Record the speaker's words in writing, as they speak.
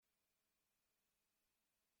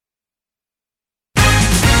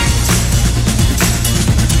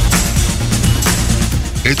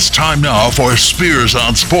It's time now for Spears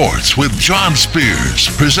on Sports with John Spears,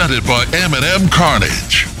 presented by M&M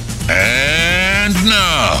Carnage. And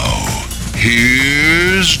now,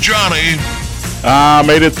 here's Johnny.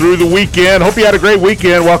 Made it through the weekend. Hope you had a great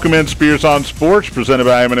weekend. Welcome in Spears on Sports, presented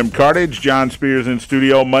by M&M Carnage. John Spears in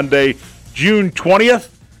studio Monday, June 20th.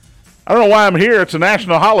 I don't know why I'm here. It's a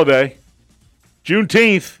national holiday,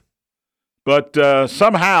 Juneteenth. But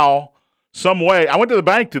somehow, some way, I went to the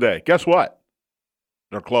bank today. Guess what?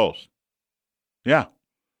 They're closed. Yeah.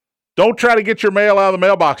 Don't try to get your mail out of the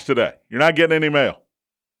mailbox today. You're not getting any mail.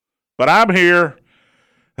 But I'm here.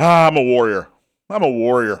 I'm a warrior.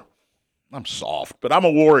 I'm soft, but I'm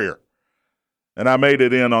a warrior. And I made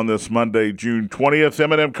it in on this Monday, June 20th.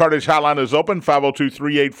 M&M Carnage Hotline is open,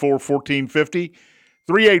 502-384-1450.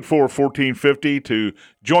 384-1450 to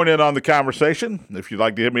join in on the conversation. If you'd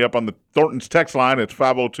like to hit me up on the Thornton's text line, it's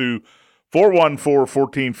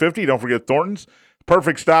 502-414-1450. Don't forget Thornton's.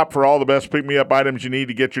 Perfect stop for all the best pick-me-up items you need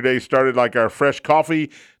to get your day started, like our fresh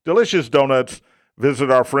coffee, delicious donuts.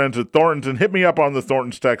 Visit our friends at Thornton's and hit me up on the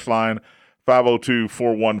Thornton's text line,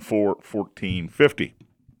 502-414-1450.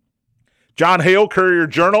 John Hale,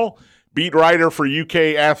 Courier-Journal, beat writer for UK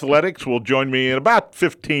Athletics, will join me in about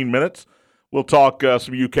 15 minutes. We'll talk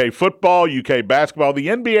some UK football, UK basketball. The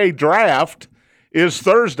NBA draft is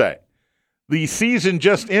Thursday. The season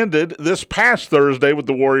just ended this past Thursday with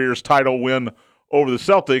the Warriors' title win over the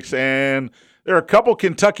Celtics, and there are a couple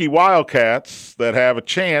Kentucky Wildcats that have a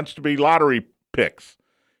chance to be lottery picks.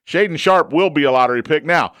 Shaedon Sharpe will be a lottery pick.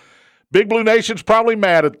 Now, Big Blue Nation's probably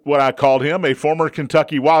mad at what I called him, a former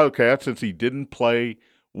Kentucky Wildcat, since he didn't play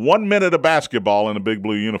 1 minute of basketball in a Big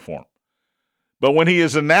Blue uniform. But when he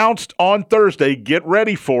is announced on Thursday, get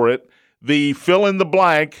ready for it, the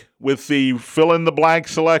fill-in-the-blank with the fill-in-the-blank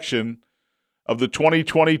selection of the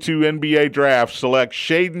 2022 NBA draft selects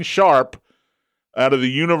Shaedon Sharpe out of the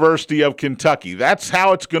University of Kentucky. That's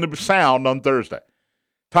how it's going to sound on Thursday.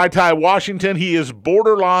 Ty Washington, he is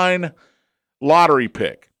borderline lottery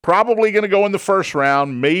pick. Probably going to go in the first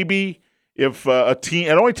round. Maybe if a team,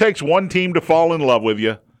 it only takes one team to fall in love with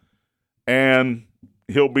you, and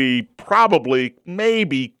he'll be probably,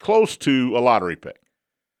 maybe close to a lottery pick.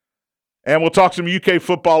 And we'll talk some UK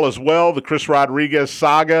football as well, the Chris Rodriguez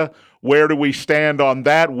saga. Where do we stand on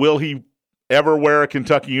that? Will he ever wear a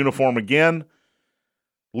Kentucky uniform again?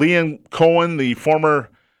 Liam Cohen, the former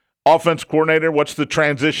offense coordinator, what's the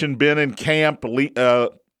transition been in camp? Will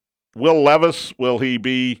Levis, will he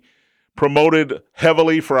be promoted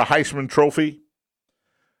heavily for a Heisman Trophy?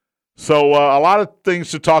 So a lot of things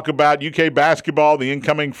to talk about. UK basketball, the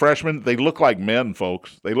incoming freshmen, they look like men,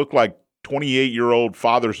 folks. They look like 28-year-old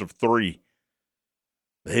fathers of three.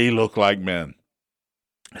 They look like men.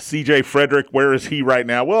 C.J. Frederick, where is he right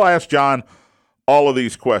now? We'll ask John all of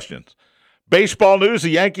these questions. Baseball news, the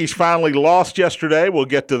Yankees finally lost yesterday. We'll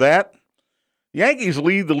get to that. The Yankees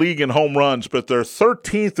lead the league in home runs, but they're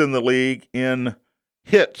 13th in the league in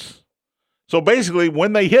hits. So basically,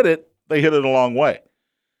 when they hit it a long way.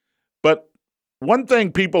 But one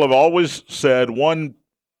thing people have always said, one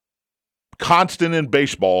constant in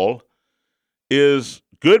baseball, is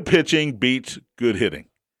good pitching beats good hitting.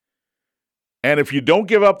 And if you don't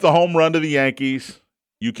give up the home run to the Yankees,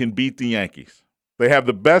 you can beat the Yankees. They have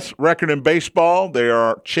the best record in baseball. They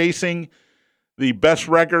are chasing the best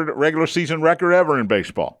regular season record ever in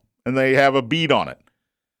baseball, and they have a beat on it.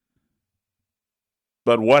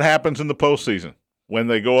 But what happens in the postseason when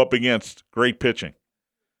they go up against great pitching?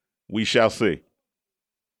 We shall see.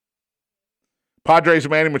 Padres'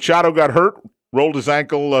 Manny Machado got hurt, rolled his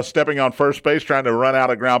ankle stepping on first base, trying to run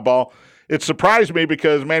out a ground ball. It surprised me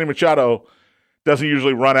because Manny Machado doesn't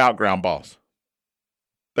usually run out ground balls.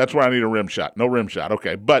 That's where I need a rim shot. No rim shot.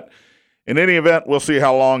 Okay. But in any event, we'll see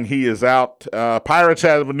how long he is out. Pirates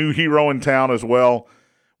have a new hero in town as well.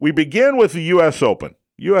 We begin with the U.S. Open.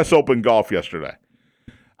 U.S. Open golf yesterday.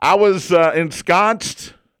 I was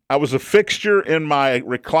ensconced. I was a fixture in my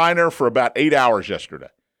recliner for about 8 hours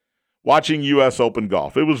yesterday, watching U.S. Open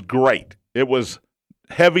golf. It was great. It was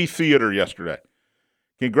heavy theater yesterday.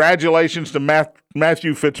 Congratulations to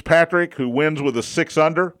Matthew Fitzpatrick, who wins with a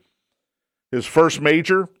 6-under. His first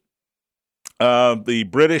major, the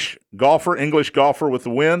British golfer, English golfer with the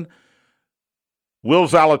win. Will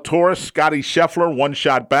Zalatoris, Scotty Scheffler, one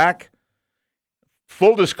shot back.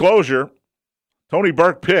 Full disclosure, Tony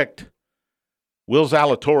Burke picked Will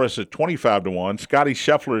Zalatoris at 25-1, Scotty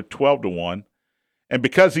Scheffler at 12-1. And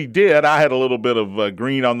because he did, I had a little bit of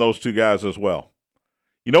green on those two guys as well.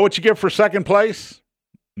 You know what you get for second place?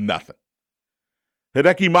 Nothing.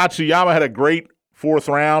 Hideki Matsuyama had a great fourth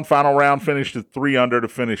round. Final round finished at 3 under to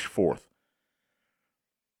finish fourth.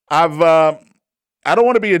 I've I don't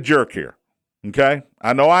want to be a jerk here, okay?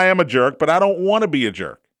 I know I am a jerk, but I don't want to be a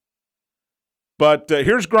jerk. But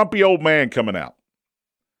here's grumpy old man coming out.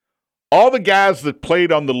 All the guys that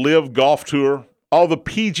played on the LIV Golf Tour, all the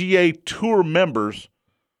PGA Tour members,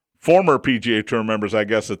 former PGA Tour members, I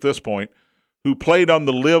guess at this point, who played on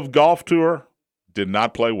the LIV Golf Tour, did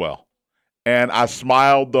not play well. And I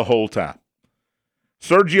smiled the whole time.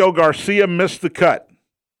 Sergio Garcia missed the cut.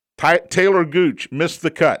 Taylor Gooch missed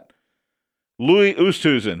the cut. Louis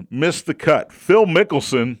Oosthuizen missed the cut. Phil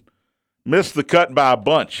Mickelson missed the cut by a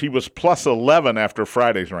bunch. He was plus 11 after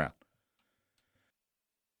Friday's round.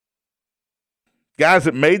 Guys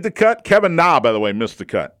that made the cut, Kevin Na, by the way, missed the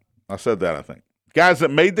cut. I said that, I think. Guys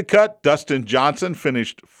that made the cut, Dustin Johnson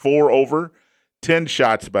finished 4 over, 10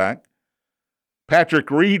 shots back.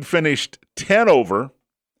 Patrick Reed finished 10 over.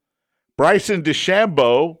 Bryson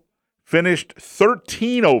DeChambeau finished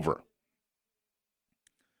 13 over.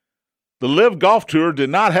 The LIV Golf Tour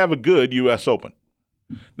did not have a good U.S. Open.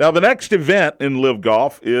 Now, the next event in LIV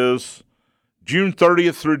Golf is June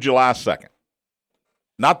 30th through July 2nd.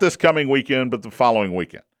 Not this coming weekend, but the following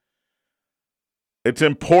weekend. It's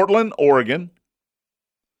in Portland, Oregon,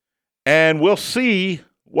 and we'll see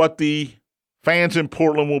what the fans in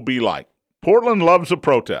Portland will be like. Portland loves a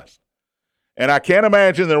protest, and I can't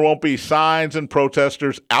imagine there won't be signs and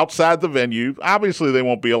protesters outside the venue. Obviously, they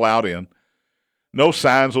won't be allowed in. No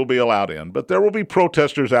signs will be allowed in, but there will be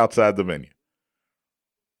protesters outside the venue.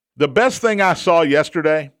 The best thing I saw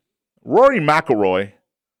yesterday, Rory McIlroy,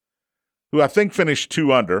 who I think finished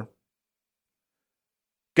 2 under,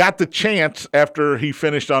 got the chance after he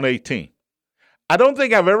finished on 18. I don't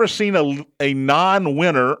think I've ever seen a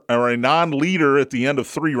non-winner or a non-leader at the end of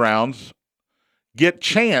 3 rounds get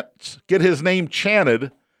his name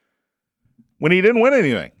chanted when he didn't win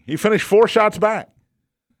anything. He finished 4 shots back.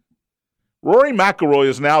 Rory McIlroy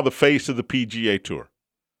is now the face of the PGA Tour.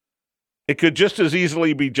 It could just as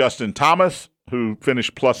easily be Justin Thomas, who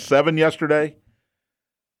finished plus 7 yesterday.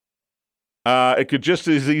 It could just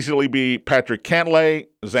as easily be Patrick Cantlay,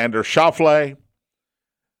 Xander Schauffele,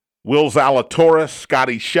 Will Zalatoris,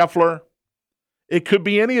 Scotty Scheffler. It could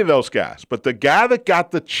be any of those guys. But the guy that got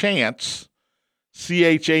the chance,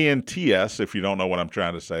 C-H-A-N-T-S, if you don't know what I'm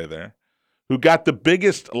trying to say there, who got the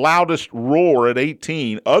biggest, loudest roar at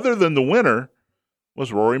 18, other than the winner,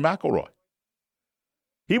 was Rory McIlroy.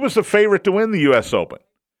 He was the favorite to win the U.S. Open.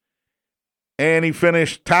 And he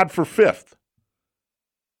finished tied for 5th.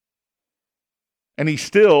 And he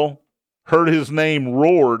still heard his name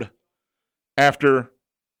roared after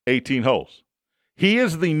 18 holes. He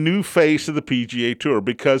is the new face of the PGA Tour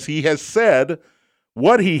because he has said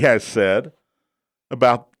what he has said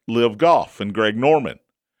about LIV Golf and Greg Norman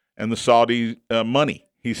and the Saudi money.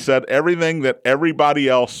 He said everything that everybody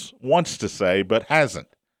else wants to say but hasn't.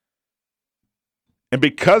 And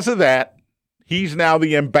because of that, he's now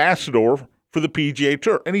the ambassador for the PGA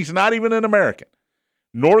Tour. And he's not even an American.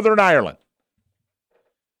 Northern Ireland.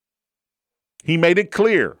 He made it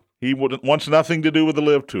clear he wants nothing to do with the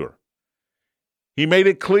LIV Tour. He made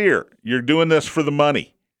it clear you're doing this for the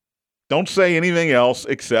money. Don't say anything else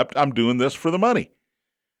except I'm doing this for the money.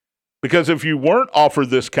 Because if you weren't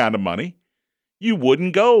offered this kind of money, you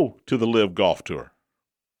wouldn't go to the LIV Golf Tour.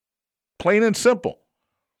 Plain and simple.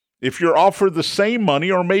 If you're offered the same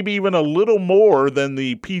money or maybe even a little more than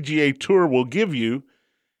the PGA Tour will give you,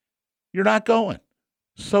 you're not going.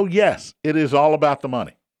 So yes, it is all about the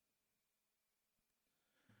money.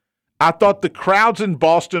 I thought the crowds in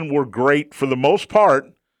Boston were great for the most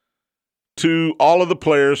part to all of the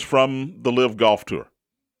players from the LIV Golf Tour.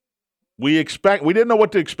 We didn't know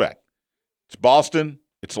what to expect. It's Boston.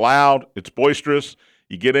 It's loud. It's boisterous.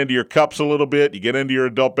 You get into your cups a little bit. You get into your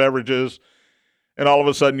adult beverages, and all of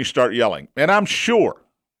a sudden you start yelling. And I'm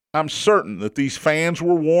certain that these fans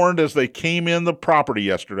were warned as they came in the property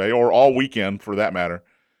yesterday, or all weekend for that matter.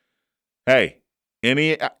 Hey,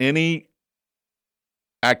 any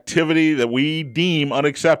activity that we deem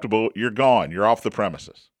unacceptable, you're gone. You're off the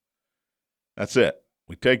premises. That's it.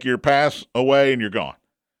 We take your pass away and you're gone.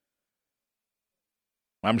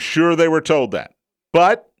 I'm sure they were told that.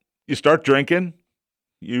 But you start drinking,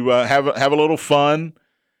 you have a little fun,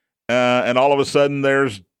 and all of a sudden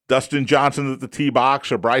there's Dustin Johnson at the tee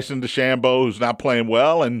box or Bryson DeChambeau who's not playing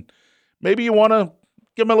well, and maybe you want to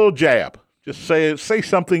give him a little jab. Just say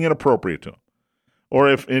something inappropriate to him. Or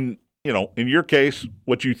if in your case,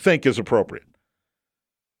 what you think is appropriate.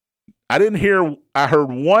 I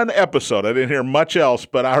heard one episode. I didn't hear much else,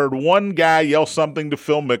 but I heard one guy yell something to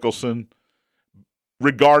Phil Mickelson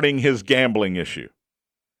regarding his gambling issue.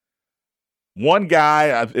 One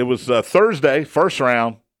guy, it was Thursday, first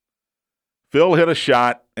round. Phil hit a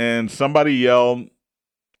shot, and somebody yelled,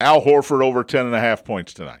 Al Horford over 10.5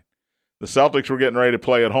 points tonight. The Celtics were getting ready to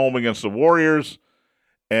play at home against the Warriors,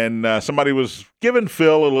 and somebody was giving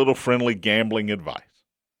Phil a little friendly gambling advice.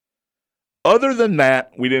 Other than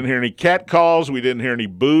that, we didn't hear any cat calls. We didn't hear any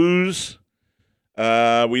boos. We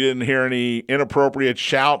didn't hear any inappropriate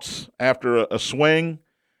shouts after a swing.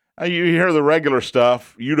 You hear the regular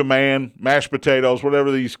stuff, you the man, mashed potatoes,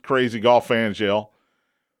 whatever these crazy golf fans yell.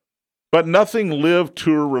 But nothing Live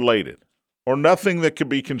Tour related, or nothing that could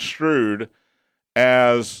be construed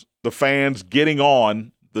as the fans getting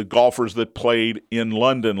on the golfers that played in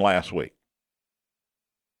London last week.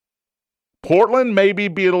 Portland maybe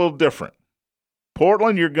be a little different.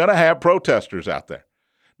 Portland, you're going to have protesters out there.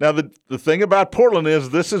 Now, the thing about Portland is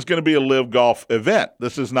this is going to be a Live Golf event.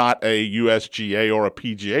 This is not a USGA or a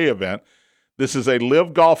PGA event. This is a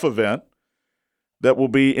Live Golf event that will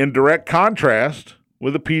be in direct contrast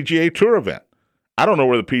with a PGA Tour event. I don't know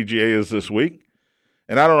where the PGA is this week,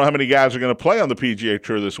 and I don't know how many guys are going to play on the PGA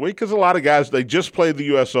Tour this week because a lot of guys, they just played the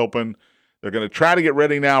U.S. Open. They're going to try to get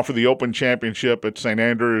ready now for the Open Championship at St.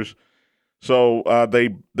 Andrews. So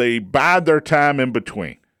they bide their time in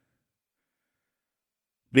between.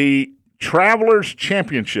 The Travelers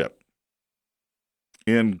Championship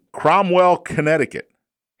in Cromwell, Connecticut,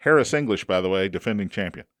 Harris English, by the way, defending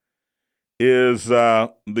champion, is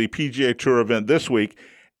the PGA Tour event this week.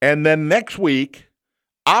 And then next week,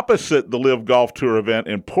 opposite the Live Golf Tour event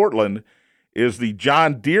in Portland, is the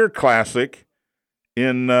John Deere Classic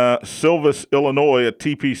in Silvis, Illinois at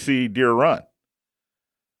TPC Deere Run.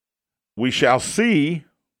 We shall see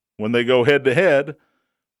when they go head-to-head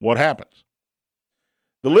what happens.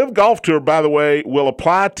 The Live Golf Tour, by the way, will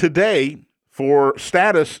apply today for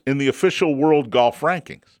status in the official World Golf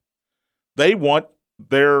Rankings. They want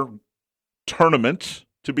their tournaments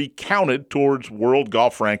to be counted towards World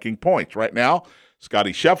Golf Ranking points. Right now,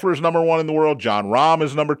 Scotty Scheffler is number 1 in the world. Jon Rahm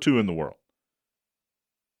is number 2 in the world.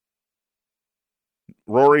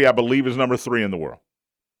 Rory, I believe, is number 3 in the world.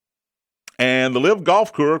 And the Live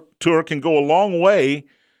Golf Tour can go a long way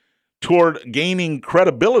toward gaining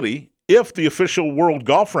credibility if the official World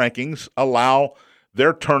Golf Rankings allow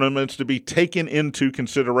their tournaments to be taken into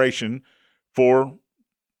consideration for,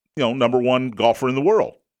 number 1 golfer in the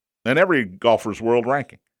world and every golfer's world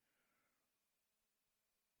ranking.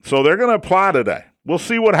 So they're going to apply today. We'll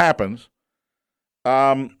see what happens.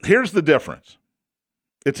 Here's the difference.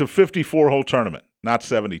 It's a 54-hole tournament, not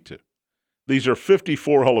 72. These are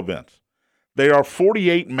 54-hole events. They are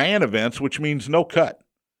 48-man events, which means no cut.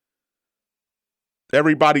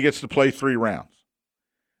 Everybody gets to play 3 rounds.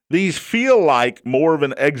 These feel like more of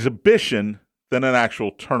an exhibition than an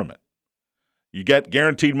actual tournament. You get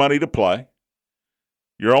guaranteed money to play.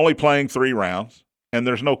 You're only playing 3 rounds, and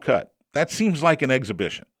there's no cut. That seems like an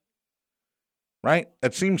exhibition, right?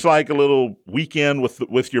 That seems like a little weekend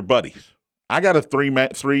with your buddies. I got a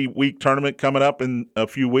 3-week tournament coming up in a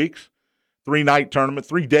few weeks, 3-night tournament,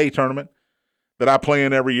 3-day tournament that I play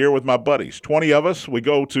in every year with my buddies. 20 of us. We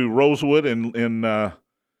go to Rosewood in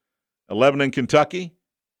Lebanon, Kentucky.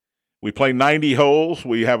 We play 90 holes.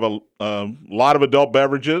 We have a lot of adult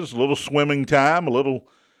beverages, a little swimming time, a little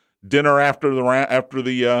dinner after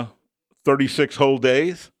the 36-hole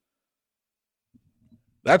days.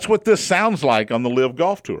 That's what this sounds like on the Live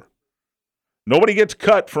Golf Tour. Nobody gets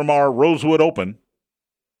cut from our Rosewood Open,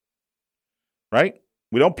 right?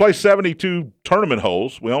 We don't play 72 tournament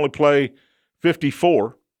holes. We only play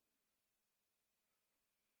 54.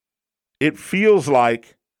 It feels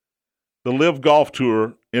like the Live Golf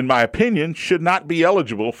Tour, in my opinion, should not be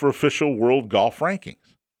eligible for official World Golf Rankings.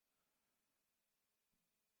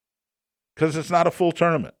 Because it's not a full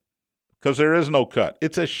tournament. Because there is no cut.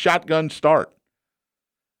 It's a shotgun start.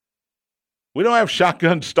 We don't have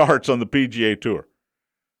shotgun starts on the PGA Tour.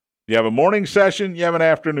 You have a morning session, you have an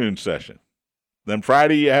afternoon session. Then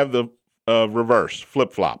Friday you have the reverse,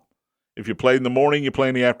 flip-flop. If you play in the morning, you play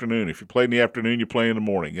in the afternoon. If you play in the afternoon, you play in the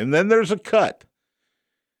morning. And then there's a cut.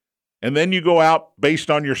 And then you go out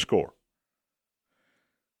based on your score.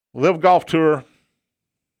 Live Golf Tour,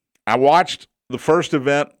 I watched the first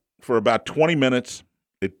event for about 20 minutes.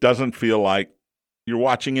 It doesn't feel like you're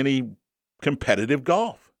watching any competitive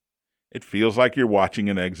golf. It feels like you're watching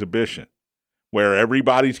an exhibition where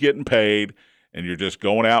everybody's getting paid and you're just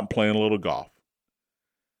going out and playing a little golf.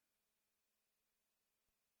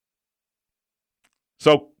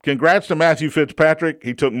 So congrats to Matthew Fitzpatrick.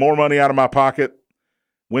 He took more money out of my pocket,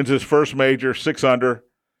 wins his first major, 6 under.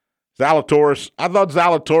 Zalatoris, I thought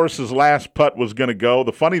Zalatoris' last putt was going to go.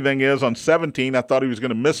 The funny thing is, on 17, I thought he was going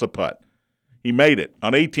to miss a putt. He made it.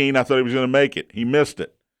 On 18, I thought he was going to make it. He missed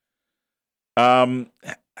it.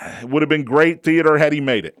 It would have been great theater had he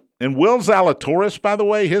made it. And Will Zalatoris, by the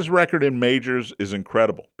way, his record in majors is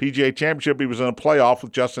incredible. PGA Championship, he was in a playoff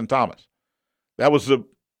with Justin Thomas. That was the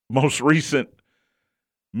most recent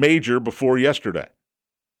major before yesterday.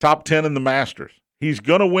 Top 10 in the Masters. He's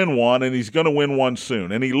going to win one, and he's going to win one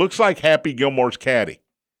soon. And he looks like Happy Gilmore's caddy.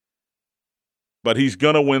 But he's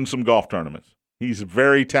going to win some golf tournaments. He's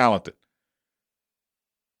very talented.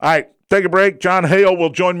 All right, take a break. John Hale will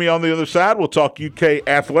join me on the other side. We'll talk UK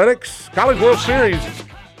athletics, College World Series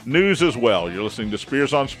news as well. You're listening to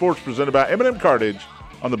Spears on Sports, presented by M&M Cartage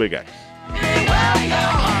on the Big X.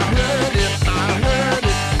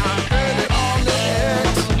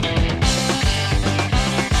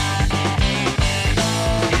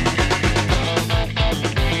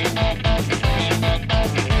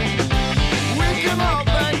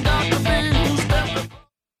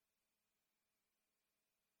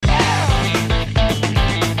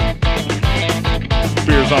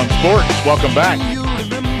 On Sports, welcome back.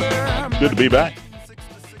 Good to be back,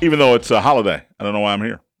 even though it's a holiday. I don't know why I'm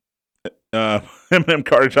here. M&M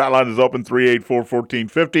Cartage Hotline is open,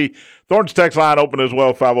 384-1450. Thorns text line open as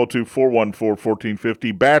well,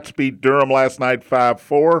 502-414-1450. Bats beat Durham last night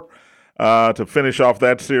 5-4 to finish off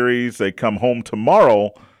that series. They come home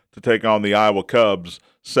tomorrow to take on the Iowa Cubs.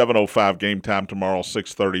 7:05 game time tomorrow,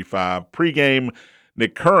 6:35 pregame.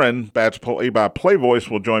 Nick Curran, Bats play-by-play voice,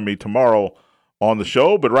 will join me tomorrow on the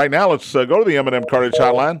show. But right now, let's go to the M&M Cartage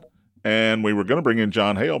Hotline. And we were going to bring in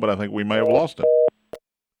John Hale, but I think we may have lost him.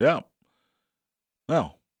 Yeah.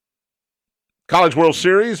 No. College World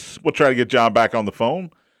Series. We'll try to get John back on the phone.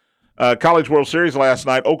 College World Series last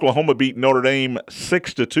night. Oklahoma beat Notre Dame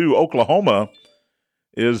 6-2. Oklahoma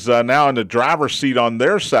is now in the driver's seat on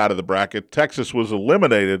their side of the bracket. Texas was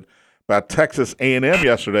eliminated by Texas A&M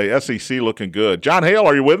yesterday. SEC looking good. John Hale,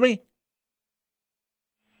 are you with me?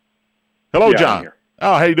 Hello, John.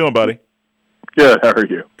 Oh, how you doing, buddy? Good. How are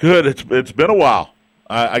you? Good. It's been a while.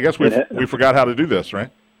 I guess we forgot how to do this, right?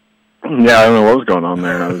 Yeah, I don't know what was going on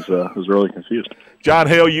there. I was really confused. John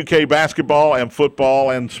Hale, UK basketball and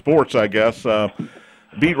football and sports, I guess.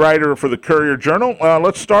 Beat writer for the Courier Journal.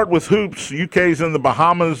 Let's start with hoops. UK's in the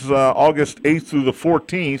Bahamas August 8th through the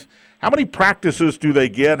 14th. How many practices do they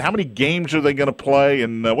get? How many games are they going to play?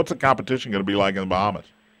 And what's the competition going to be like in the Bahamas?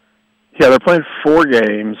 Yeah, they're playing 4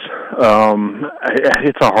 games.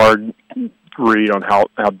 It's a hard read on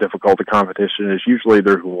how difficult the competition is. Usually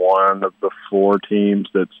there's one of the 4 teams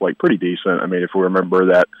that's like pretty decent. I mean, if we remember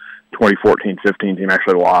that 2014-15 team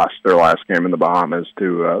actually lost their last game in the Bahamas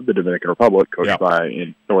to the Dominican Republic, coached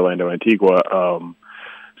by Orlando Antigua.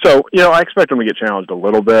 So, I expect them to get challenged a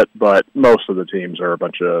little bit, but most of the teams are a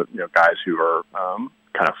bunch of guys who are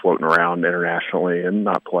kind of floating around internationally and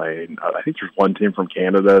not playing. I think there's one team from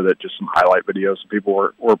Canada that just some highlight videos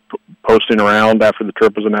people were posting around after the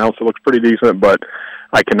trip was announced. It looks pretty decent, but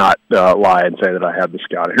I cannot lie and say that I have the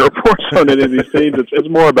scouting reports on any of these teams. It's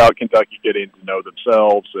more about Kentucky getting to know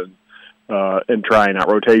themselves and trying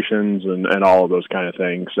out rotations and all of those kind of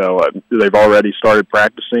things. So they've already started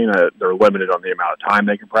practicing. They're limited on the amount of time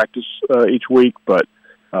they can practice each week, but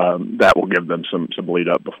that will give them some lead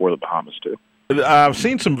up before the Bahamas too. I've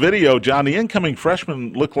seen some video, John. The incoming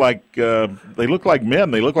freshmen look like men. They look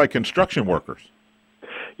like construction workers.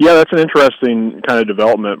 Yeah, that's an interesting kind of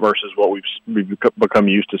development versus what we've become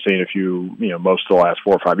used to seeing most of the last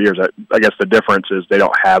 4 or 5 years. I guess the difference is they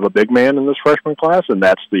don't have a big man in this freshman class, and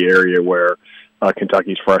that's the area where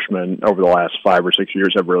Kentucky's freshmen over the last 5 or 6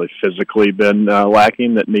 years have really physically been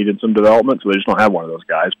lacking, that needed some development. So they just don't have one of those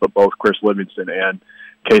guys. But both Chris Livingston and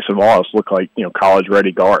Case of Wallace look like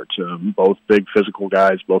college-ready guards. Both big physical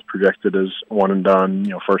guys, both projected as one and done,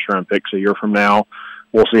 first-round picks a year from now.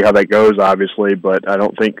 We'll see how that goes, obviously, but I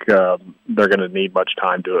don't think they're going to need much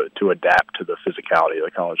time to adapt to the physicality of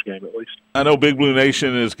the college game, at least. I know Big Blue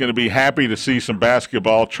Nation is going to be happy to see some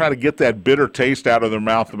basketball, try to get that bitter taste out of their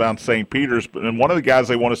mouth about St. Peter's. And one of the guys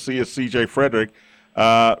they want to see is C.J. Frederick.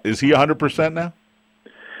 Is he 100% now?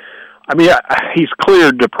 I mean, he's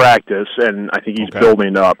cleared to practice, and I think he's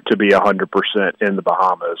building up to be 100% in the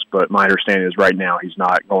Bahamas. But my understanding is right now he's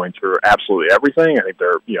not going through absolutely everything. I think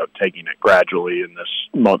they're taking it gradually in this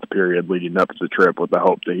month period leading up to the trip with the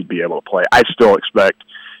hope that he'd be able to play. I still expect,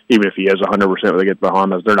 even if he is 100% when they get to the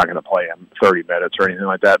Bahamas, they're not going to play him 30 minutes or anything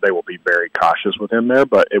like that. They will be very cautious with him there,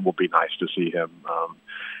 but it will be nice to see him.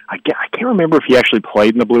 I can't remember if he actually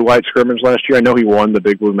played in the blue-white scrimmage last year. I know he won the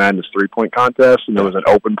Big Blue Madness three-point contest, and there was an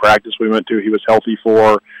open practice we went to he was healthy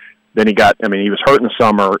for. Then he was hurt in the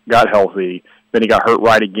summer, got healthy, Then he got hurt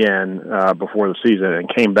right again before the season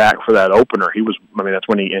and came back for that opener. That's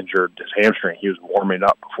when he injured his hamstring. He was warming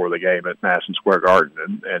up before the game at Madison Square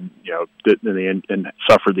Garden and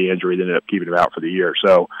suffered the injury, then ended up keeping him out for the year.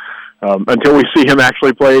 So until we see him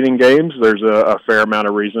actually playing in games, there's a fair amount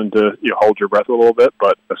of reason to hold your breath a little bit.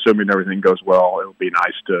 But assuming everything goes well, it would be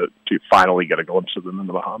nice to finally get a glimpse of them in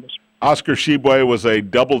the Bahamas. Oscar Tshiebwe was a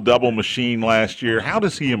double-double machine last year. How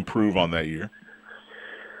does he improve on that year?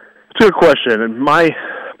 It's a good question. And my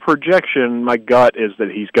projection, my gut is that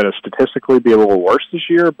he's going to statistically be a little worse this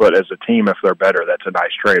year, but as a team, if they're better, that's a nice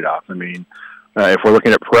trade-off. I mean, if we're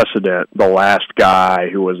looking at precedent, the last guy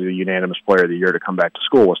who was a unanimous player of the year to come back to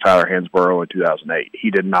school was Tyler Hansborough in 2008. He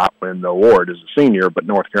did not win the award as a senior, but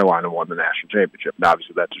North Carolina won the national championship. And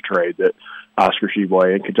obviously that's a trade that Oscar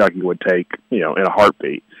Tshiebwe and Kentucky would take, in a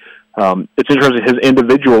heartbeat. It's interesting, his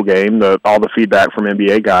individual game, all the feedback from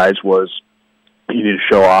NBA guys was, you need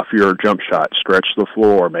to show off your jump shot, stretch the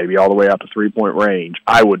floor, maybe all the way out to three-point range.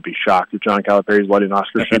 I would be shocked if John Calipari's letting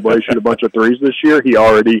Oscar Tshiebwe shoot a bunch of threes this year. He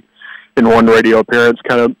already, in one radio appearance,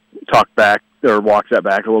 kind of talked back or walked that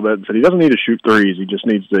back a little bit and said he doesn't need to shoot threes. He just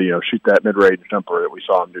needs to, shoot that mid-range jumper that we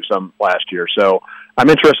saw him do some last year. So I'm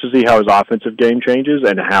interested to see how his offensive game changes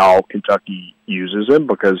and how Kentucky uses him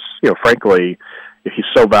because, frankly, if he's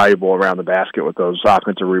so valuable around the basket with those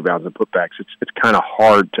offensive rebounds and putbacks, it's kind of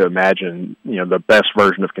hard to imagine, the best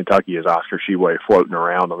version of Kentucky is Oscar Tshiebwe floating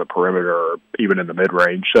around on the perimeter or even in the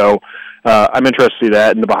mid-range. So I'm interested to see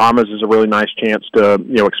that. And the Bahamas is a really nice chance to,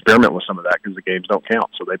 experiment with some of that because the games don't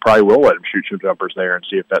count. So they probably will let him shoot some jumpers there and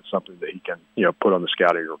see if that's something that he can, put on the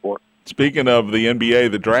scouting report. Speaking of the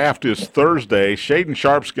NBA, the draft is Thursday. Shaedon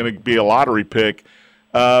Sharpe's going to be a lottery pick.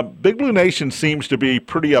 Big Blue Nation seems to be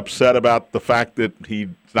pretty upset about the fact that he's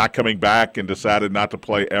not coming back and decided not to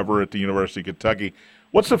play ever at the University of Kentucky.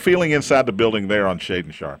 What's the feeling inside the building there on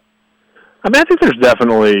Shaedon Sharpe? I think there's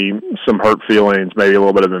definitely some hurt feelings, maybe a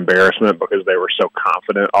little bit of embarrassment because they were so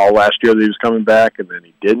confident all last year that he was coming back and then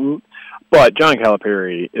he didn't. But John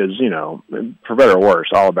Calipari is, for better or worse,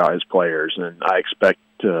 all about his players. And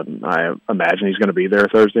I imagine he's going to be there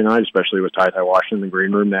Thursday night, especially with Ty Ty Washington in the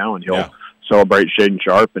green room now, and he'll celebrate Shaedon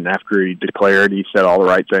Sharpe. And after he declared, he said all the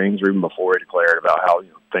right things, or even before he declared, about how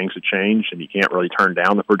things had changed and you can't really turn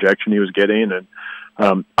down the projection he was getting.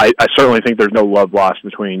 And I certainly think there's no love lost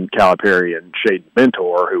between Calipari and Shaedon's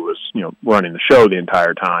mentor, who was running the show the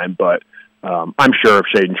entire time. But I'm sure if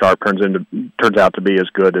Shaedon Sharpe turns out to be as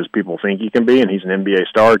good as people think he can be, and he's an NBA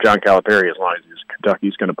star, John Calipari, as long as he's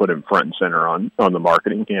Kentucky's going to put him front and center on the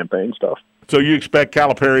marketing campaign stuff. So you expect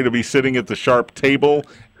Calipari to be sitting at the Sharpe table,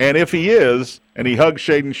 and if he is, and he hugs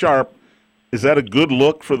Shaedon Sharpe, is that a good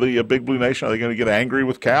look for the Big Blue Nation? Are they going to get angry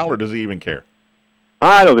with Cal, or does he even care?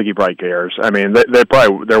 I don't think he probably cares. I mean,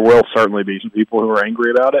 there will certainly be some people who are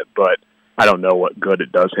angry about it, but I don't know what good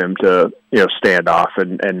it does him to, stand off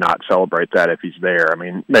and not celebrate that if he's there. I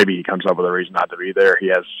mean, maybe he comes up with a reason not to be there. He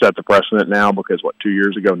has set the precedent now because, 2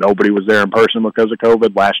 years ago, nobody was there in person because of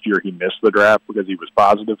COVID. Last year, he missed the draft because he was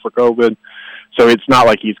positive for COVID. So it's not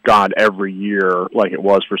like he's gone every year like it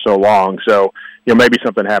was for so long. So, maybe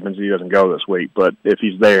something happens and he doesn't go this week. But if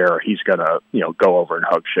he's there, he's going to, go over and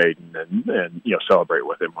hug Shaedon and celebrate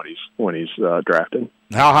with him when he's drafted.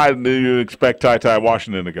 How high do you expect Ty Ty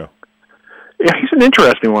Washington to go? Yeah, he's an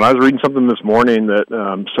interesting one. I was reading something this morning that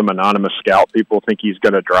some anonymous scout people think he's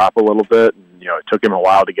going to drop a little bit. And, it took him a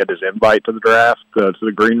while to get his invite to the draft, to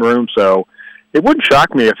the green room. So it wouldn't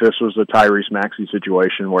shock me if this was a Tyrese Maxey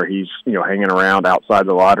situation where he's, hanging around outside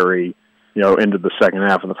the lottery, into the second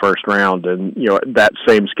half of the first round. And, that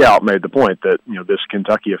same scout made the point that, this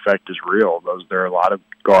Kentucky effect is real. There are a lot of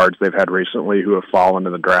guards they've had recently who have fallen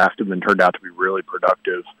in the draft and then turned out to be really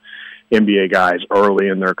productive NBA guys early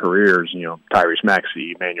in their careers, Tyrese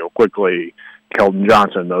Maxey, Emmanuel Quickley, Keldon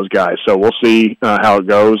Johnson, those guys. So we'll see how it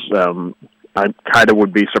goes. I kind of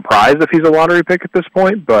would be surprised if he's a lottery pick at this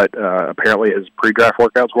point, but apparently his pre-draft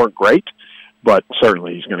workouts weren't great, but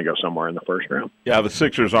certainly he's going to go somewhere in the first round. Yeah, the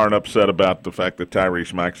Sixers aren't upset about the fact that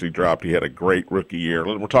Tyrese Maxey dropped. He had a great rookie year.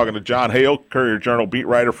 We're talking to John Hale, Courier-Journal beat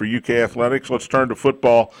writer for UK Athletics. Let's turn to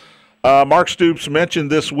football. Mark Stoops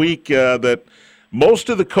mentioned this week that most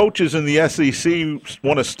of the coaches in the SEC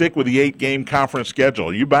want to stick with the 8-game conference schedule.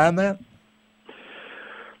 Are you buying that?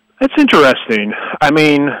 That's interesting. I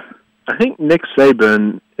mean, I think Nick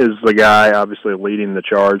Saban is the guy obviously leading the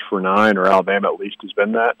charge for 9, or Alabama at least has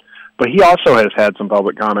been that. But he also has had some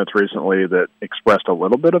public comments recently that expressed a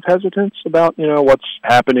little bit of hesitance about, what's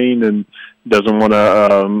happening, and doesn't want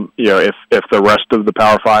to, if the rest of the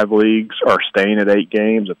Power 5 leagues are staying at 8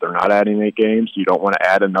 games, if they're not adding 8 games, you don't want to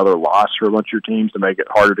add another loss for a bunch of your teams to make it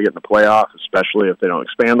harder to get in the playoff, especially if they don't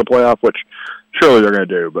expand the playoff, which surely they're going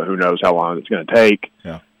to do, but who knows how long it's going to take.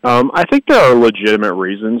 Yeah. I think there are legitimate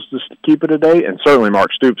reasons to keep it at 8, and certainly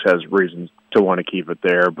Mark Stoops has reasons to want to keep it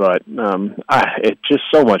there, but it's just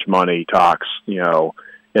so much money talks,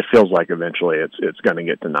 it feels like eventually it's going to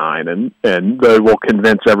get to 9, and they will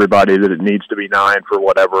convince everybody that it needs to be 9 for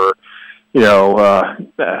whatever,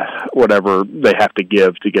 whatever they have to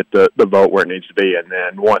give to get the vote where it needs to be. And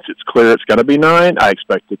then once it's clear it's going to be 9, I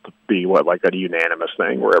expect it to be like a unanimous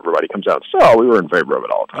thing where everybody comes out and says, we were in favor of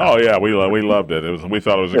it all the time. Oh yeah, we loved it. We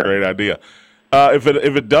thought it was a great idea. If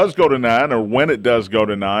it does go to 9, or when it does go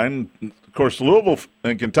to 9, of course Louisville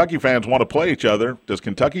and Kentucky fans want to play each other. Does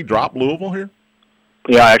Kentucky drop Louisville here?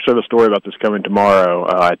 Yeah, I actually have a story about this coming tomorrow.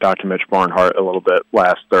 I talked to Mitch Barnhart a little bit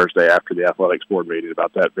last Thursday after the athletics board meeting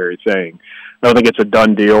about that very thing. I don't think it's a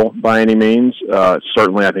done deal by any means.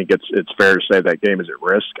 Certainly, I think it's fair to say that game is at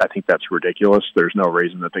risk. I think that's ridiculous. There's no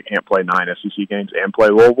reason that they can't play 9 SEC games and play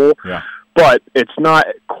Louisville. Yeah. But it's not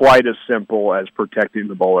quite as simple as protecting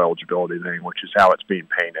the bowl eligibility thing, which is how it's being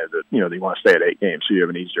painted. That they want to stay at 8 games, so you have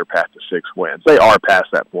an easier path to 6 wins. They are past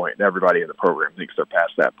that point, and everybody in the program thinks they're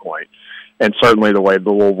past that point. And certainly the way the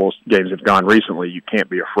Louisville games have gone recently, you can't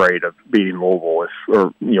be afraid of beating Louisville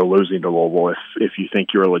or losing to Louisville if you think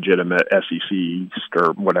you're a legitimate SEC East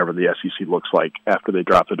or whatever the SEC looks like after they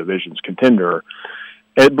drop the division's contender.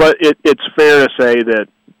 But it's fair to say that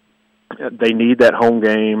they need that home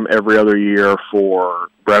game every other year for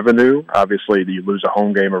revenue. Obviously, you lose a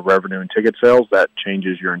home game of revenue and ticket sales, that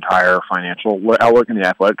changes your entire financial outlook in the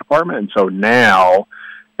athletic department. And so now,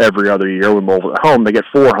 every other year when Louisville's at home, they get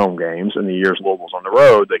 4 home games. In the years Louisville's on the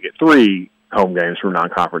road, they get 3 home games for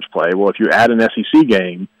non-conference play. Well, if you add an SEC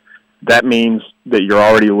game, that means that you're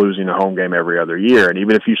already losing a home game every other year. And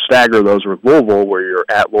even if you stagger those with Louisville, where you're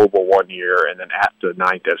at Louisville one year and then at the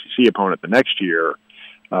 9th SEC opponent the next year,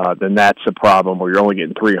 then that's a problem where you're only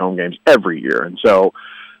getting 3 home games every year. And so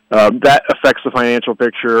that affects the financial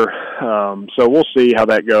picture. So we'll see how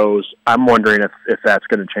that goes. I'm wondering if that's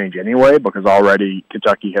going to change anyway, because already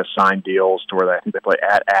Kentucky has signed deals to where I think they play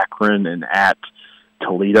at Akron and at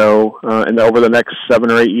Toledo and over the next 7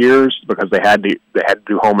 or 8 years, because they had to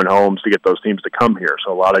do home and homes to get those teams to come here.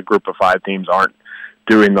 So a lot of Group of 5 teams aren't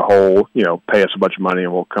doing the whole, pay us a bunch of money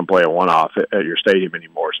and we'll come play a one-off at your stadium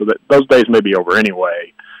anymore. So that those days may be over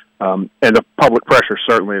anyway. And the public pressure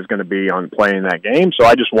certainly is going to be on playing that game. So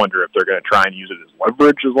I just wonder if they're going to try and use it as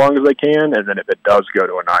leverage as long as they can. And then if it does go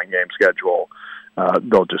to a 9-game schedule,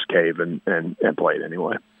 they'll just cave and play it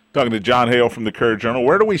anyway. Talking to John Hale from the Courier-Journal.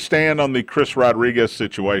 Where do we stand on the Chris Rodriguez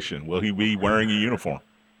situation? Will he be wearing a uniform?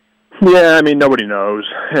 Yeah, nobody knows.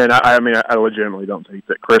 And I legitimately don't think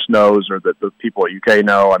that Chris knows or that the people at UK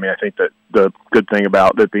know. I think that the good thing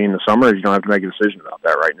about it being the summer is you don't have to make a decision about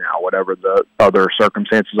that right now. Whatever the other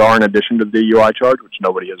circumstances are in addition to the DUI charge, which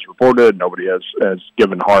nobody has reported, nobody has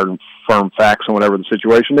given hard and firm facts on whatever the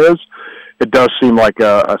situation is, it does seem like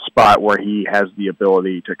a spot where he has the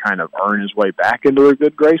ability to kind of earn his way back into their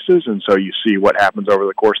good graces. And so you see what happens over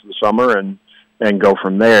the course of the summer and go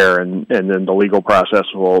from there. And then the legal process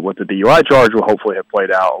with the DUI charge will hopefully have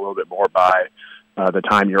played out a little bit more by the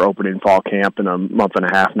time you're opening fall camp in a month and a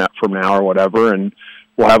half from now or whatever. And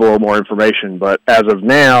we'll have a little more information. But as of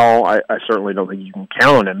now, I certainly don't think you can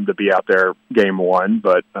count on him to be out there game 1.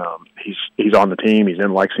 But he's on the team. He's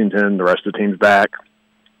in Lexington. The rest of the team's back.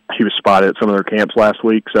 He was spotted at some of their camps last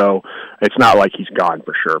week. So it's not like he's gone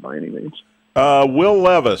for sure by any means. Will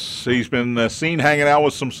Levis, he's been seen hanging out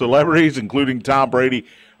with some celebrities, including Tom Brady.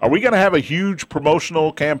 Are we going to have a huge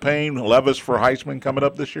promotional campaign, Levis for Heisman, coming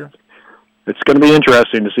up this year? It's going to be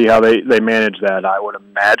interesting to see how they manage that. I would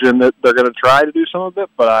imagine that they're going to try to do some of it,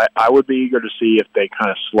 but I would be eager to see if they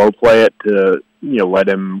kind of slow play it to let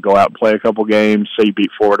him go out and play a couple games, say you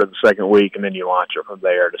beat Florida the second week, and then you launch it from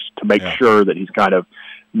there to make sure that he's kind of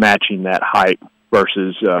matching that hype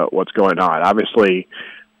versus what's going on. Obviously,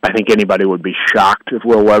 I think anybody would be shocked if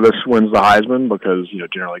Will Levis wins the Heisman because,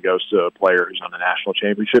 generally goes to a player who's on a national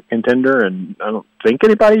championship contender, and I don't think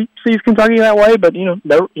anybody sees Kentucky that way, but, you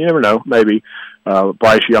never know, maybe.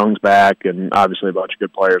 Bryce Young's back, and obviously a bunch of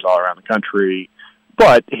good players all around the country,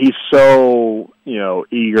 but he's so,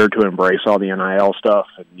 eager to embrace all the NIL stuff,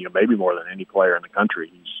 and, maybe more than any player in the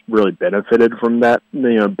country. He's really benefited from that,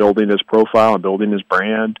 building his profile and building his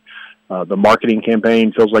brand. The marketing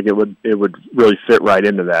campaign feels like it would really fit right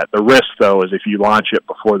into that. The risk, though, is if you launch it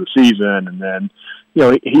before the season and then,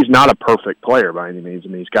 he's not a perfect player by any means. I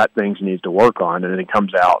mean, he's got things he needs to work on, and then he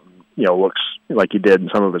comes out and, looks like he did in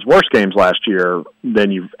some of his worst games last year.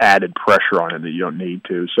 Then you've added pressure on him that you don't need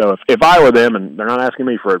to. So if I were them, and they're not asking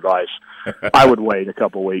me for advice, I would wait a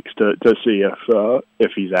couple weeks to see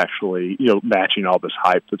if he's actually, matching all this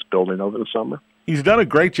hype that's building over the summer. He's done a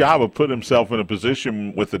great job of putting himself in a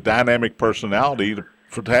position with a dynamic personality to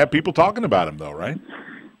have people talking about him, though, right?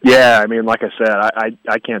 Yeah, I mean, like I said,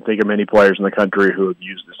 I can't think of many players in the country who have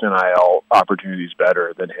used this NIL opportunities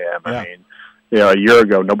better than him. Yeah. I mean, a year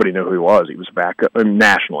ago, nobody knew who he was. He was a backup,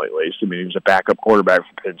 nationally at least. I mean, he was a backup quarterback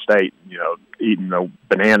from Penn State, eating the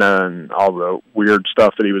banana and all the weird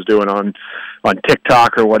stuff that he was doing on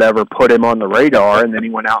TikTok or whatever put him on the radar, and then he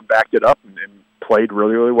went out and backed it up and played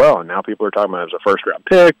really, really well. And now people are talking about him as a first-round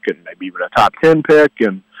pick and maybe even a top 10 pick,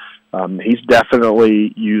 and he's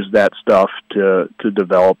definitely used that stuff to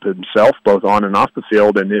develop himself both on and off the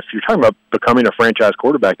field. And if you're talking about becoming a franchise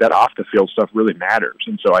quarterback, that off-the-field stuff really matters.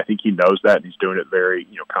 And so I think he knows that, and he's doing it very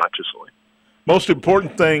consciously. Most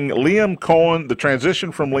important thing, Liam Coen, the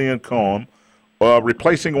transition from Liam Coen,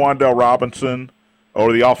 replacing Wan'Dale Robinson,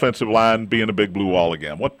 or the offensive line being a big blue wall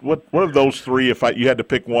again. What are those three, if you had to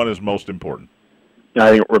pick one, is most important?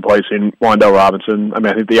 I think replacing Wan'Dale Robinson. I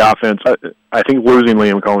mean, I think the offense, I think losing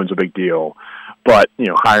Liam Coen's a big deal. But,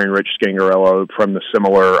 hiring Rich Scangarello from the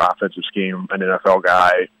similar offensive scheme, an NFL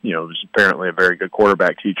guy, who's apparently a very good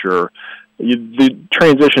quarterback teacher, the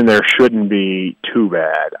transition there shouldn't be too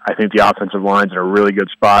bad. I think the offensive line's in a really good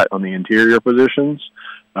spot on the interior positions.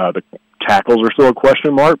 The tackles are still a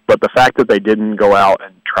question mark, but the fact that they didn't go out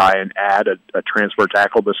and try and add a transfer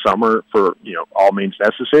tackle this summer for, all means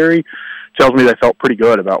necessary tells me they felt pretty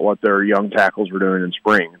good about what their young tackles were doing in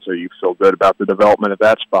spring. So you feel good about the development at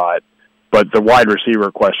that spot. But the wide receiver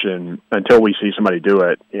question, until we see somebody do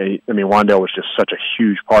it, Wan'Dale was just such a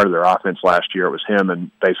huge part of their offense last year. It was him and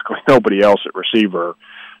basically nobody else at receiver.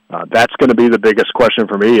 That's going to be the biggest question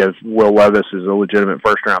for me. If Will Levis is a legitimate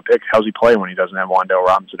first-round pick, how's he play when he doesn't have Wan'Dale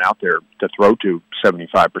Robinson out there to throw to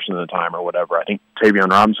 75% of the time or whatever? I think Tavion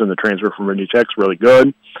Robinson, the transfer from Virginia Tech, is really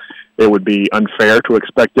good. It would be unfair to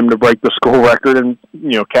expect him to break the school record in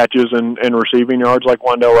catches and receiving yards like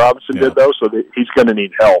Wan'Dale Robinson did, though. So he's going to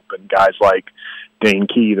need help. And guys like Dane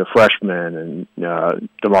Key, the freshman, and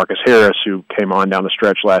DeMarcus Harris, who came on down the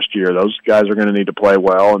stretch last year, those guys are going to need to play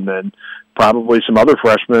well. And then probably some other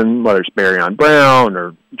freshmen, whether it's Barryon Brown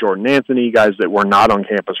or Jordan Anthony, guys that were not on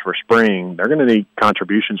campus for spring, they're going to need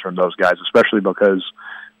contributions from those guys, especially because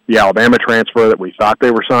the Alabama transfer that we thought they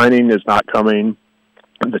were signing is not coming.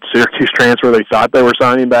 The Syracuse transfer they thought they were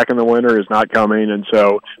signing back in the winter is not coming, and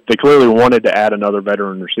so they clearly wanted to add another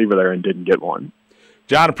veteran receiver there and didn't get one.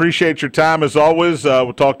 John, appreciate your time as always.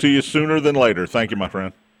 We'll talk to you sooner than later. Thank you, my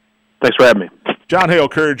friend. Thanks for having me. John Hale,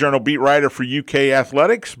 Courier-Journal beat writer for UK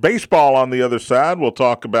Athletics. Baseball on the other side. We'll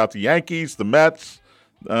talk about the Yankees, the Mets,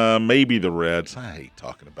 maybe the Reds. I hate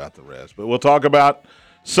talking about the Reds, but we'll talk about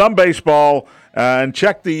some baseball and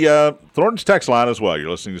check the Thornton's text line as well.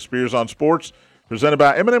 You're listening to Spears on Sports, presented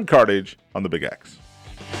by M&M Cartage on the Big X.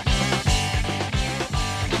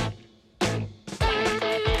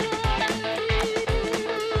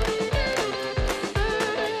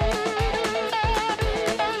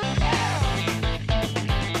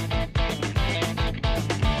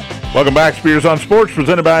 Welcome back, Spears on Sports,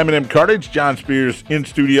 presented by M&M Cartage. John Spears in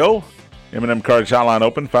studio. M&M Cartage hotline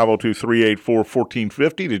open,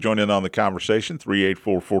 502-384-1450 to join in on the conversation,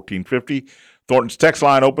 384-1450. Thornton's text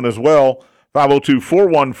line open as well,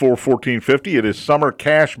 502-414-1450. It is Summer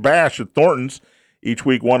Cash Bash at Thornton's. Each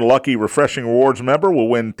week, one lucky Refreshing Rewards member will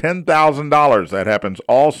win $10,000. That happens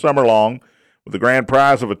all summer long with the grand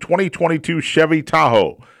prize of a 2022 Chevy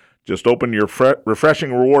Tahoe. Just open your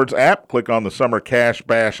Refreshing Rewards app, click on the Summer Cash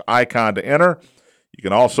Bash icon to enter. You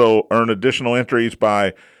can also earn additional entries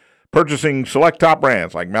by purchasing select top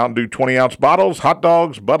brands like Mountain Dew 20-ounce bottles, hot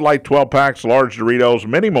dogs, Bud Light 12-packs, large Doritos,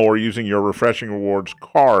 many more using your Refreshing Rewards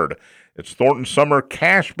card. It's Thornton Summer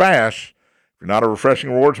Cash Bash. If you're not a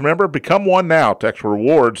Refreshing Rewards member, become one now. Text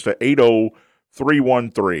REWARDS to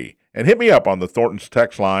 80313. And hit me up on the Thornton's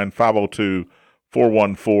text line,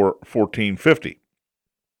 502-414-1450.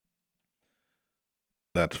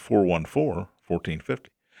 That's 414-1450.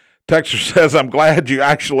 Texter says, I'm glad you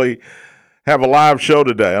actually have a live show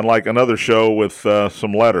today, unlike another show with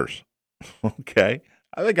some letters. Okay.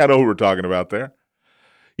 I think I know who we're talking about there.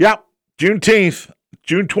 Yep. Juneteenth,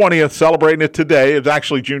 June 20th, celebrating it today. It's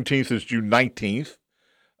actually Juneteenth is June 19th.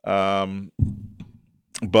 But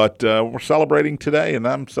we're celebrating today, and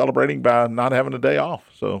I'm celebrating by not having a day off.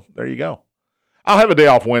 So there you go. I'll have a day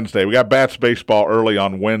off Wednesday. We got Bats baseball early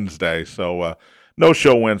on Wednesday, so no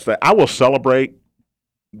show Wednesday. I will celebrate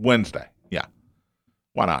Wednesday. Yeah.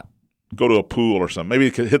 Why not? Go to a pool or something. Maybe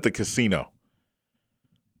hit the casino.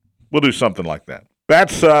 We'll do something like that.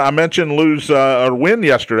 Bats, I mentioned, win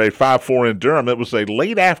yesterday, 5-4 in Durham. It was a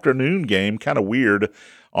late afternoon game, kind of weird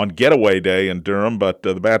on getaway day in Durham, but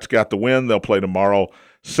the Bats got the win. They'll play tomorrow,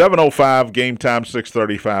 7:05, game time,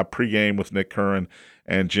 6:35, pregame with Nick Curran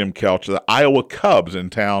and Jim Kelch. The Iowa Cubs in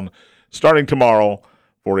town starting tomorrow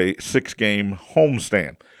for a 6-game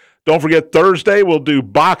homestand. Don't forget, Thursday we'll do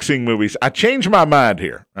boxing movies. I changed my mind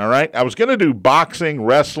here, all right? I was going to do boxing,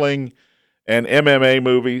 wrestling, and MMA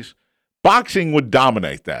movies. Boxing would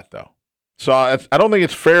dominate that, though. So I don't think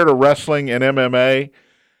it's fair to wrestling and MMA.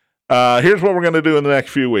 Here's what we're going to do in the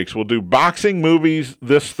next few weeks. We'll do boxing movies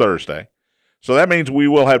this Thursday. So that means we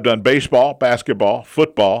will have done baseball, basketball,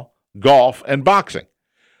 football, golf, and boxing.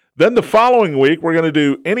 Then the following week, we're going to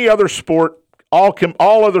do any other sport,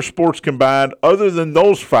 all other sports combined, other than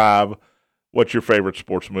those 5. What's your favorite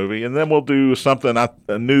sports movie? And then we'll do something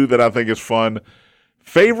new that I think is fun.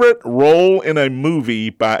 Favorite role in a movie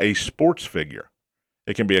by a sports figure.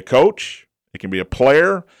 It can be a coach. It can be a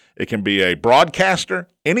player. It can be a broadcaster.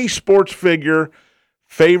 Any sports figure,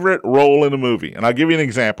 favorite role in a movie. And I'll give you an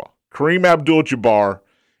example. Kareem Abdul-Jabbar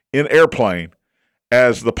in Airplane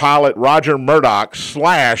as the pilot Roger Murdoch /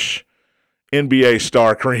 NBA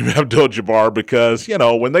star Kareem Abdul-Jabbar, because,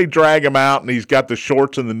 when they drag him out and he's got the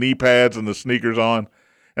shorts and the knee pads and the sneakers on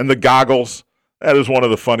and the goggles, that is one of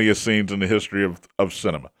the funniest scenes in the history of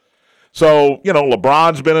cinema. So,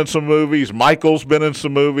 LeBron's been in some movies. Michael's been in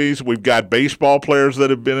some movies. We've got baseball players that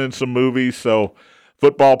have been in some movies. So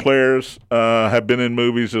football players have been in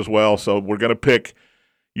movies as well. So we're going to pick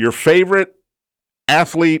your favorite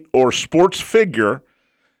athlete or sports figure.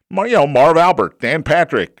 Marv Albert, Dan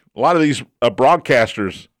Patrick. A lot of these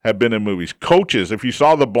broadcasters have been in movies. Coaches, if you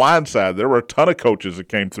saw The Blind Side, there were a ton of coaches that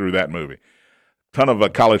came through that movie. Ton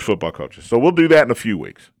of college football coaches. So we'll do that in a few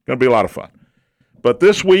weeks. Going to be a lot of fun. But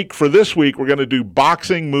this week, we're going to do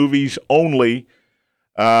boxing movies only.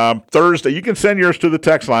 Thursday, you can send yours to the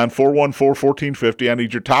text line, 414-1450. I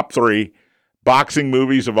need your top 3 boxing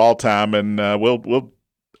movies of all time, and we'll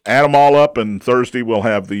add them all up, and Thursday we'll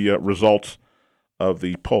have the results of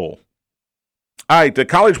the poll. All right, the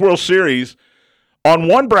College World Series. On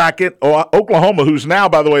one bracket, Oklahoma, who's now,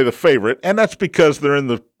 by the way, the favorite, and that's because they're in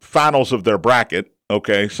the finals of their bracket.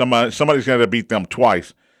 Okay, somebody's going to beat them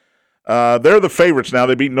twice. They're the favorites now.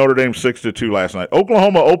 They beat Notre Dame 6-2 last night.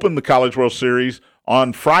 Oklahoma opened the College World Series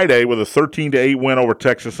on Friday with a 13-8 win over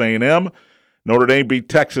Texas A&M. Notre Dame beat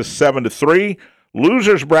Texas 7-3.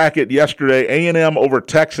 Losers bracket yesterday, A&M over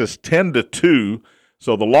Texas 10-2.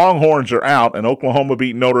 So the Longhorns are out, and Oklahoma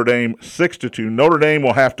beat Notre Dame 6-2. Notre Dame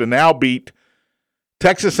will have to now beat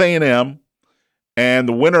Texas A&M, and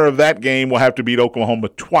the winner of that game will have to beat Oklahoma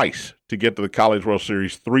twice to get to the College World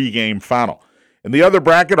Series 3-game final. In the other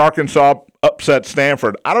bracket, Arkansas upset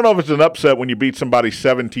Stanford. I don't know if it's an upset when you beat somebody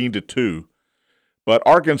 17-2, but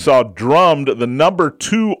Arkansas drummed the number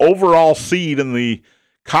 2 overall seed in the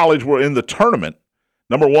tournament.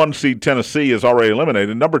 Number 1 seed Tennessee is already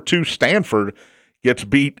eliminated. Number 2 Stanford gets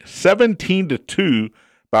beat 17-2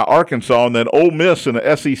 by Arkansas, and then Ole Miss in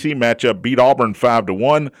the SEC matchup beat Auburn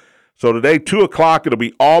 5-1. So today, 2 o'clock, it'll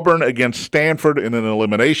be Auburn against Stanford in an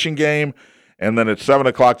elimination game. And then at 7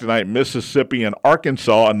 o'clock tonight, Mississippi and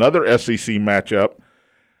Arkansas, another SEC matchup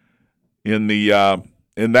in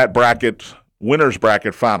that bracket, winners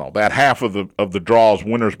bracket final. That half of the draw's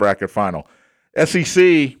winners bracket final.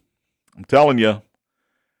 SEC, I'm telling you,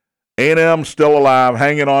 A&M still alive,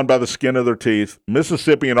 hanging on by the skin of their teeth.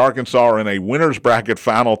 Mississippi and Arkansas are in a winners bracket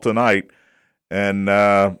final tonight, and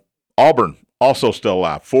Auburn also still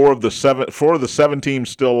alive. Four of the seven teams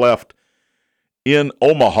still left in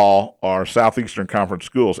Omaha are Southeastern Conference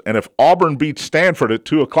schools. And if Auburn beats Stanford at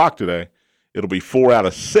 2 o'clock today, it'll be 4 out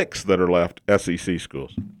of 6 that are left SEC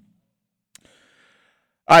schools.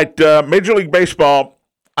 All right, Major League Baseball.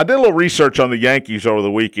 I did a little research on the Yankees over the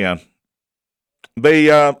weekend. They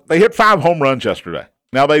hit 5 home runs yesterday.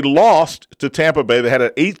 Now, they lost to Tampa Bay. They had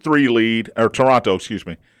an 8-3 lead, or Toronto, excuse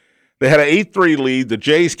me. They had an 8-3 lead. The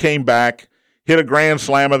Jays came back, hit a grand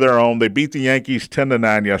slam of their own. They beat the Yankees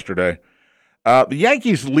 10-9 yesterday. The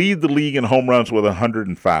Yankees lead the league in home runs with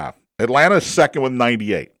 105. Atlanta's second with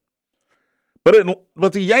 98.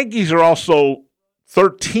 But the Yankees are also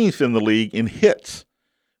 13th in the league in hits,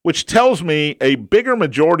 which tells me a bigger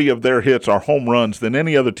majority of their hits are home runs than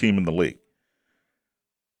any other team in the league.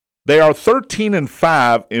 They are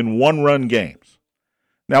 13-5 in one-run games.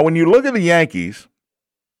 Now, when you look at the Yankees,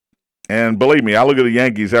 and believe me, I look at the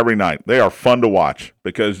Yankees every night. They are fun to watch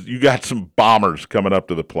because you got some bombers coming up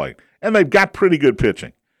to the plate. And they've got pretty good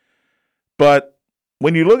pitching. But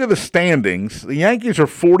when you look at the standings, the Yankees are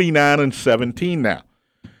 49-17 now.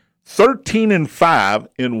 13-5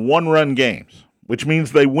 in one-run games, which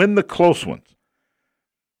means they win the close ones.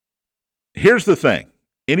 Here's the thing.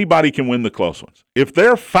 Anybody can win the close ones. If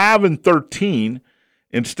they're 5-13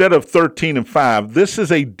 instead of 13-5, this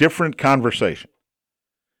is a different conversation.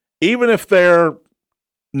 Even if they're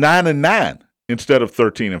 9-9 instead of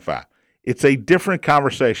 13-5, it's a different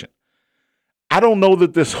conversation. I don't know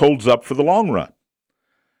that this holds up for the long run.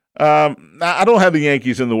 I don't have the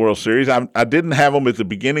Yankees in the World Series. I didn't have them at the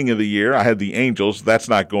beginning of the year. I had the Angels. That's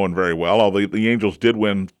not going very well, although the Angels did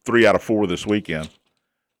win 3 out of 4 this weekend.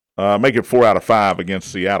 Make it 4 out of 5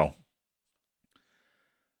 against Seattle.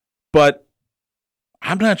 But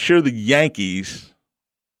I'm not sure the Yankees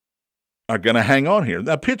are going to hang on here.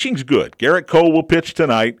 Now, pitching's good. Garrett Cole will pitch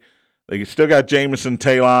tonight. They still got Jameson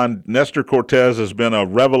Taillon. Nestor Cortez has been a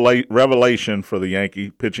revelation for the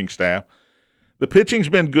Yankee pitching staff. The pitching's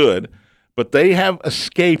been good, but they have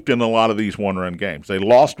escaped in a lot of these one-run games. They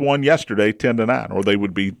lost one yesterday, 10-9, or they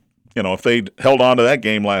would be, if they'd held on to that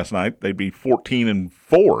game last night, they'd be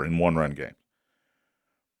 14-4 in one-run games.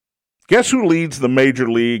 Guess who leads the major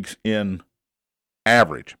leagues in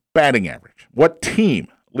batting average? What team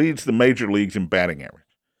leads the major leagues in batting average?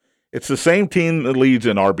 It's the same team that leads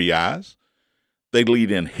in RBIs. They lead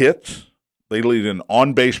in hits. They lead in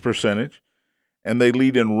on-base percentage. And they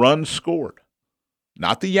lead in runs scored.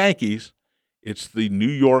 Not the Yankees. It's the New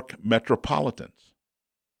York Metropolitans.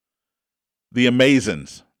 The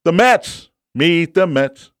Amazons. The Mets. Meet the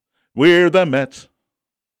Mets. We're the Mets.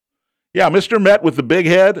 Yeah, Mr. Met with the big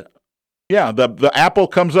head. Yeah, the apple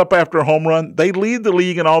comes up after a home run. They lead the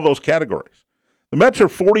league in all those categories. The Mets are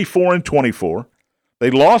 44-24. They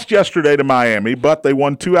lost yesterday to Miami, but they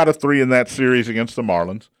won 2 out of 3 in that series against the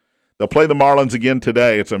Marlins. They'll play the Marlins again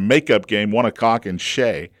today. It's a makeup game, 1 o'clock in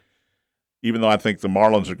Shea, even though I think the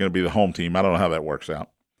Marlins are going to be the home team. I don't know how that works out.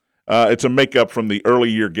 It's a makeup from the early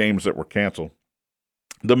year games that were canceled.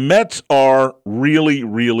 The Mets are really,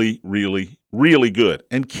 really, really, really good.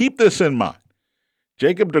 And keep this in mind.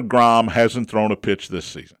 Jacob deGrom hasn't thrown a pitch this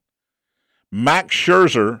season. Max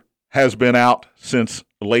Scherzer has been out since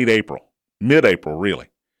late April. Mid-April, really,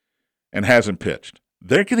 and hasn't pitched.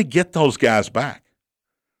 They're going to get those guys back.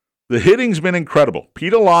 The hitting's been incredible.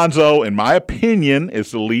 Pete Alonso, in my opinion, is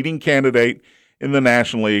the leading candidate in the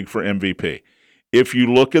National League for MVP. If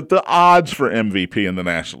you look at the odds for MVP in the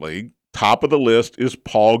National League, top of the list is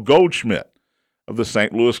Paul Goldschmidt of the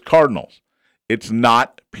St. Louis Cardinals. It's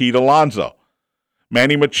not Pete Alonso.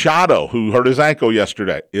 Manny Machado, who hurt his ankle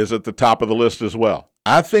yesterday, is at the top of the list as well.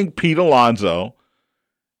 I think Pete Alonso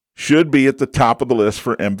should be at the top of the list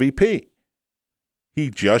for MVP. He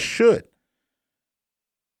just should.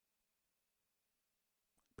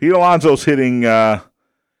 Pete Alonso's hitting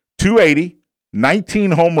 280,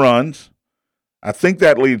 19 home runs. I think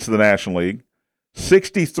that leads the National League.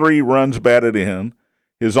 63 runs batted in.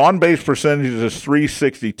 His on-base percentage is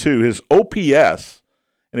 362. His OPS,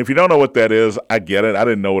 and if you don't know what that is, I get it. I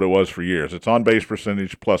didn't know what it was for years. It's on-base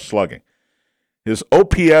percentage plus slugging. His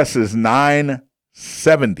OPS is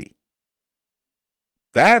 970.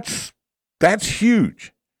 That's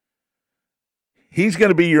huge. He's going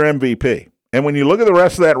to be your MVP. And when you look at the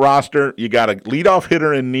rest of that roster, you got a leadoff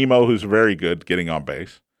hitter in Nemo who's very good getting on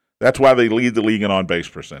base. That's why they lead the league in on-base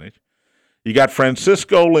percentage. You got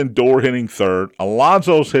Francisco Lindor hitting third.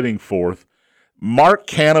 Alonso's hitting fourth. Mark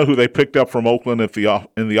Canha, who they picked up from Oakland in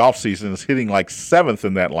the offseason, is hitting like seventh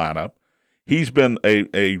in that lineup. He's been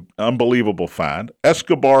a unbelievable find.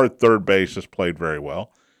 Escobar at third base has played very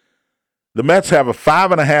well. The Mets have a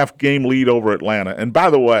 5.5 game lead over Atlanta. And by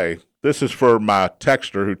the way, this is for my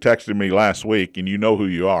texter who texted me last week, and you know who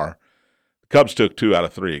you are. The Cubs took 2 out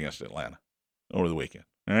of 3 against Atlanta over the weekend.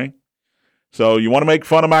 All right? So you want to make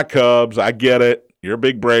fun of my Cubs. I get it. You're a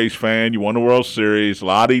big Braves fan. You won the World Series.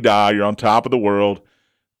 La-di-da. You're on top of the world.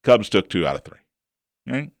 Cubs took 2 out of 3.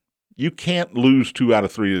 All right? You can't lose 2 out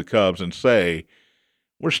of 3 to the Cubs and say,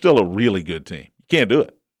 we're still a really good team. You can't do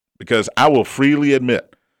it because I will freely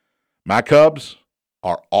admit my Cubs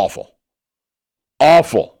are awful.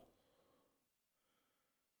 Awful.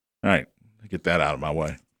 All right, get that out of my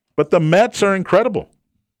way. But the Mets are incredible.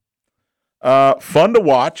 Fun to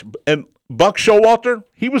watch. And Buck Showalter,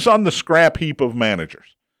 he was on the scrap heap of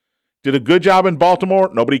managers. Did a good job in Baltimore.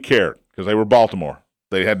 Nobody cared because they were Baltimore.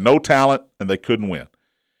 They had no talent, and they couldn't win.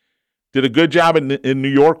 Did a good job in New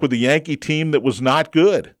York with the Yankee team that was not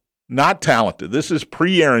good, not talented. This is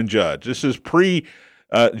pre-Aaron Judge. This is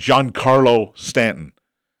pre-Giancarlo Stanton.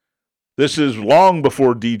 This is long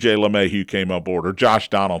before DJ LeMahieu came on board or Josh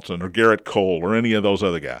Donaldson or Garrett Cole or any of those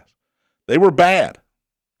other guys. They were bad.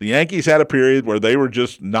 The Yankees had a period where they were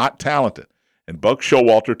just not talented, and Buck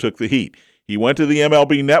Showalter took the heat. He went to the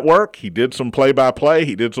MLB Network. He did some play-by-play.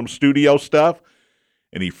 He did some studio stuff,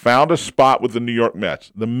 and he found a spot with the New York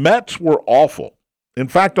Mets. The Mets were awful. In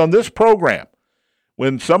fact, on this program,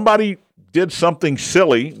 when somebody did something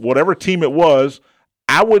silly, whatever team it was,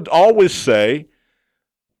 I would always say,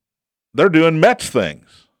 they're doing Mets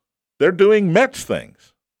things. They're doing Mets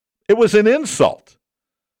things. It was an insult.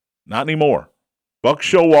 Not anymore. Buck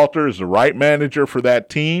Showalter is the right manager for that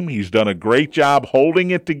team. He's done a great job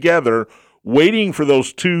holding it together, waiting for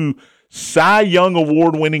those two Cy Young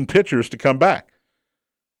Award-winning pitchers to come back.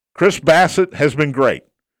 Chris Bassett has been great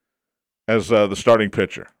as the starting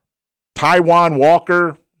pitcher. Taijuan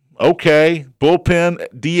Walker, okay. Bullpen,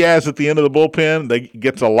 Diaz at the end of the bullpen,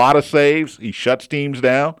 gets a lot of saves. He shuts teams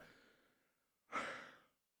down.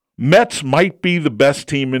 Mets might be the best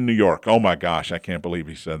team in New York. Oh, my gosh, I can't believe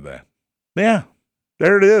he said that. Yeah,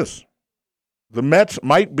 there it is. The Mets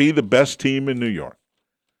might be the best team in New York.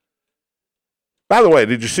 By the way,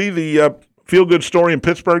 did you see the feel-good story in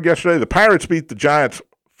Pittsburgh yesterday? The Pirates beat the Giants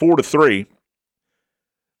 4-3.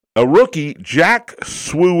 A rookie, Jack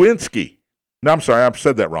Suwinski. No, I'm sorry, I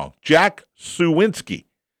said that wrong. Jack Suwinski.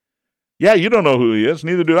 Yeah, you don't know who he is.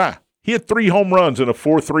 Neither do I. He had 3 home runs in a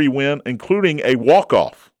 4-3 win, including a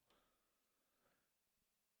walk-off.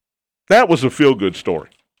 That was a feel-good story.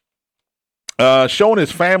 Showing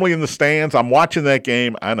his family in the stands. I'm watching that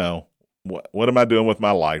game. I know. What am I doing with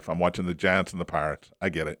my life? I'm watching the Giants and the Pirates. I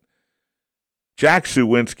get it. Jack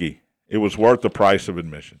Suwinski. It was worth the price of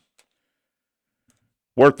admission.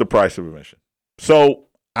 Worth the price of admission. So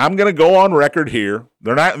I'm going to go on record here.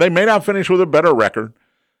 They may not finish with a better record,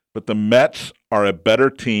 but the Mets are a better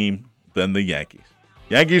team than the Yankees.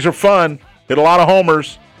 Yankees are fun. Hit a lot of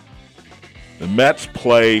homers. The Mets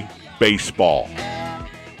play baseball.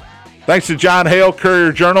 Thanks to John Hale,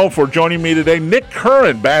 Courier-Journal, for joining me today. Nick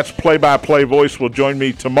Curran, Bats play-by-play voice, will join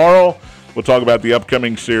me tomorrow. We'll talk about the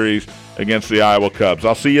upcoming series against the Iowa Cubs.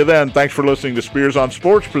 I'll see you then. Thanks for listening to Spears on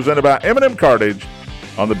Sports, presented by M&M Cartage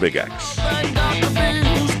on the Big X.